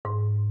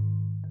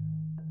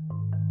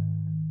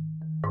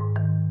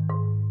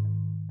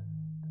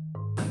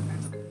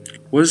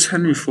Was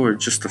Henry Ford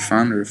just the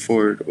founder of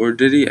Ford, or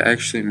did he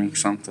actually make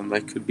something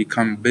that could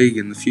become big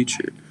in the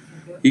future?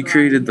 He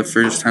created the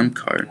first hemp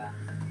car.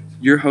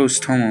 Your hosts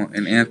Tomo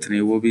and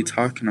Anthony will be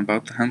talking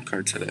about the hemp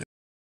car today.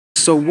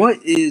 So,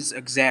 what is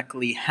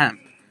exactly hemp?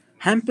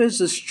 Hemp is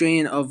a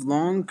strain of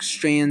long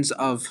strands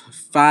of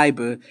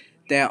fiber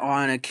that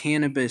are on a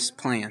cannabis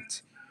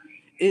plant.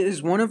 It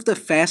is one of the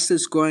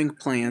fastest growing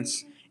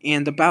plants,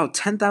 and about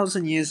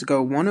 10,000 years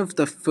ago, one of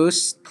the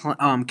first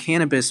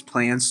cannabis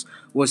plants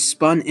was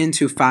spun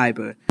into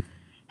fiber.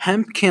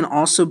 Hemp can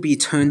also be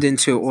turned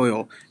into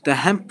oil. The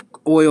hemp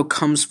oil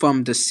comes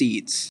from the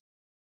seeds.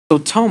 So,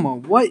 Tomo,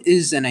 what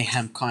is in a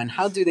hemp car and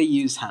how do they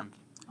use hemp?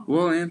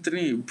 Well,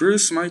 Anthony,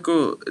 Bruce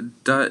Michael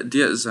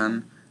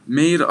Dietzen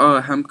made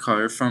a hemp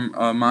car from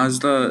a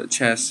Mazda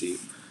chassis.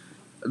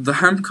 The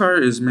hemp car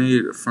is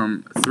made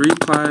from 3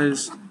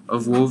 plies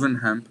of woven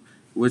hemp,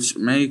 which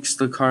makes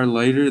the car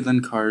lighter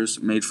than cars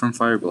made from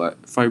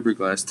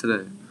fiberglass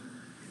today.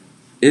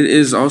 It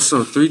is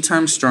also 3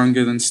 times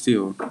stronger than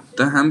steel.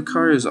 The hemp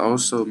car is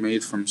also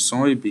made from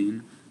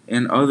soybean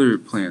and other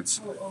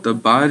plants. The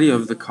body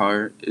of the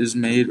car is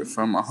made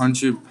from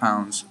 100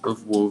 pounds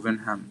of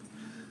woven hemp.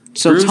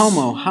 So, Bruce,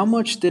 Tomo, how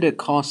much did it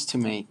cost to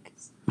make?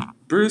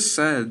 Bruce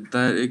said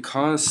that it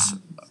costs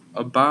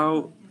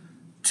about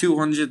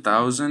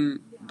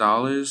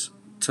 $200,000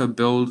 to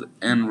build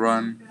and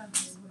run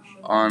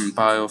on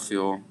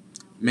biofuel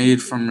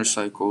made from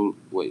recycled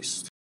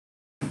waste.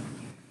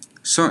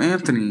 So,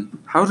 Anthony,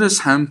 how does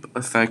hemp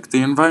affect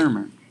the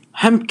environment?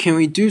 Hemp can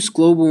reduce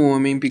global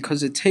warming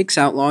because it takes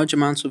out large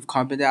amounts of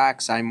carbon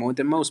dioxide more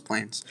than most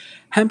plants.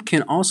 Hemp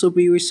can also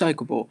be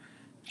recyclable.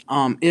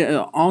 It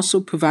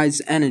also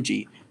provides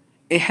energy.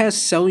 It has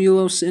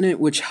cellulose in it,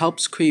 which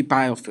helps create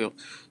biofuel.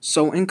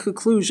 So, in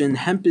conclusion,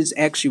 hemp is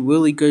actually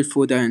really good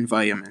for the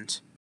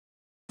environment.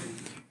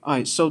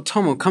 Alright, so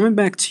Tomo, coming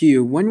back to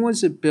you, when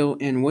was it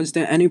built and was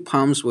there any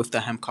problems with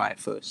the hemp car at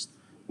first?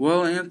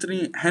 Well,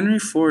 Anthony, Henry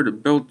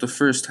Ford built the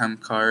first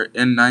hemp car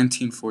in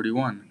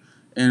 1941,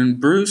 and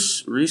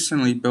Bruce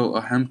recently built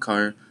a hemp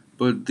car,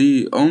 but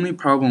the only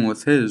problem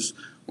with his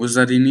was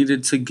that he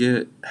needed to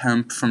get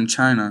hemp from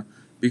China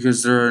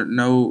because there are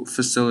no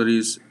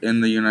facilities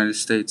in the United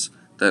States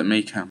that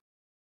make hemp.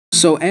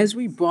 So, as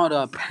we brought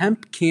up,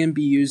 hemp can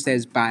be used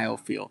as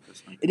biofuel.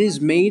 It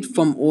is made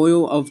from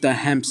oil of the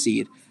hemp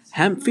seed.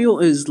 Hemp fuel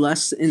is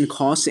less in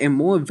cost and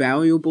more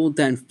valuable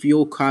than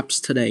fuel crops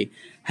today.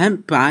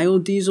 Hemp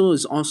biodiesel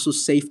is also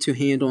safe to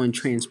handle and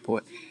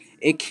transport.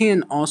 It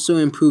can also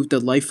improve the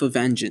life of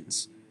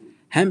engines.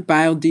 Hemp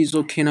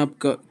biodiesel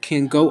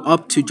can go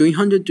up to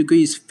 300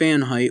 degrees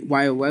Fahrenheit,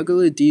 while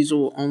regular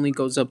diesel only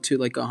goes up to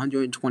like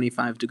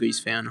 125 degrees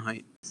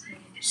Fahrenheit.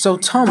 So,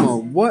 Tomo,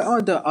 what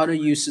are the other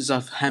uses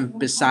of hemp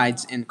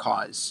besides in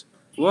cars?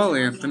 Well,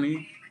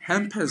 Anthony,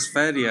 hemp has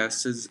fatty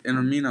acids and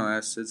amino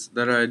acids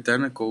that are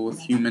identical with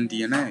human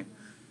DNA.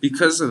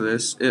 Because of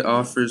this, it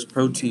offers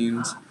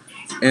proteins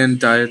and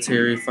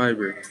dietary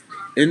fiber.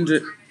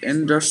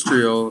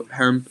 Industrial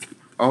hemp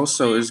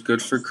also is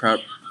good for crop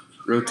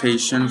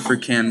rotation for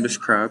cannabis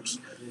crops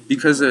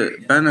because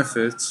it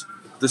benefits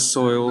the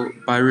soil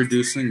by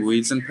reducing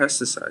weeds and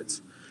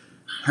pesticides.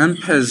 Hemp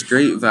has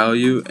great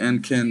value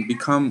and can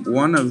become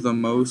one of the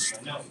most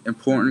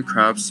important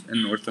crops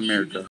in North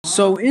America.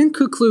 So, in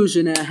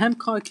conclusion, a hemp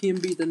car can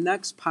be the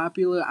next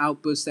popular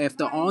outburst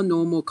after all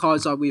normal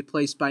cars are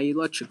replaced by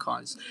electric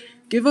cars.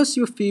 Give us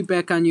your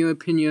feedback on your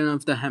opinion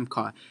of the hemp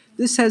car.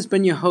 This has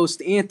been your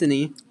host,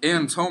 Anthony,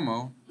 And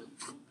Tomo,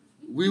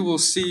 we will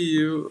see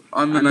you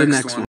on the on the next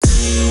next one. one.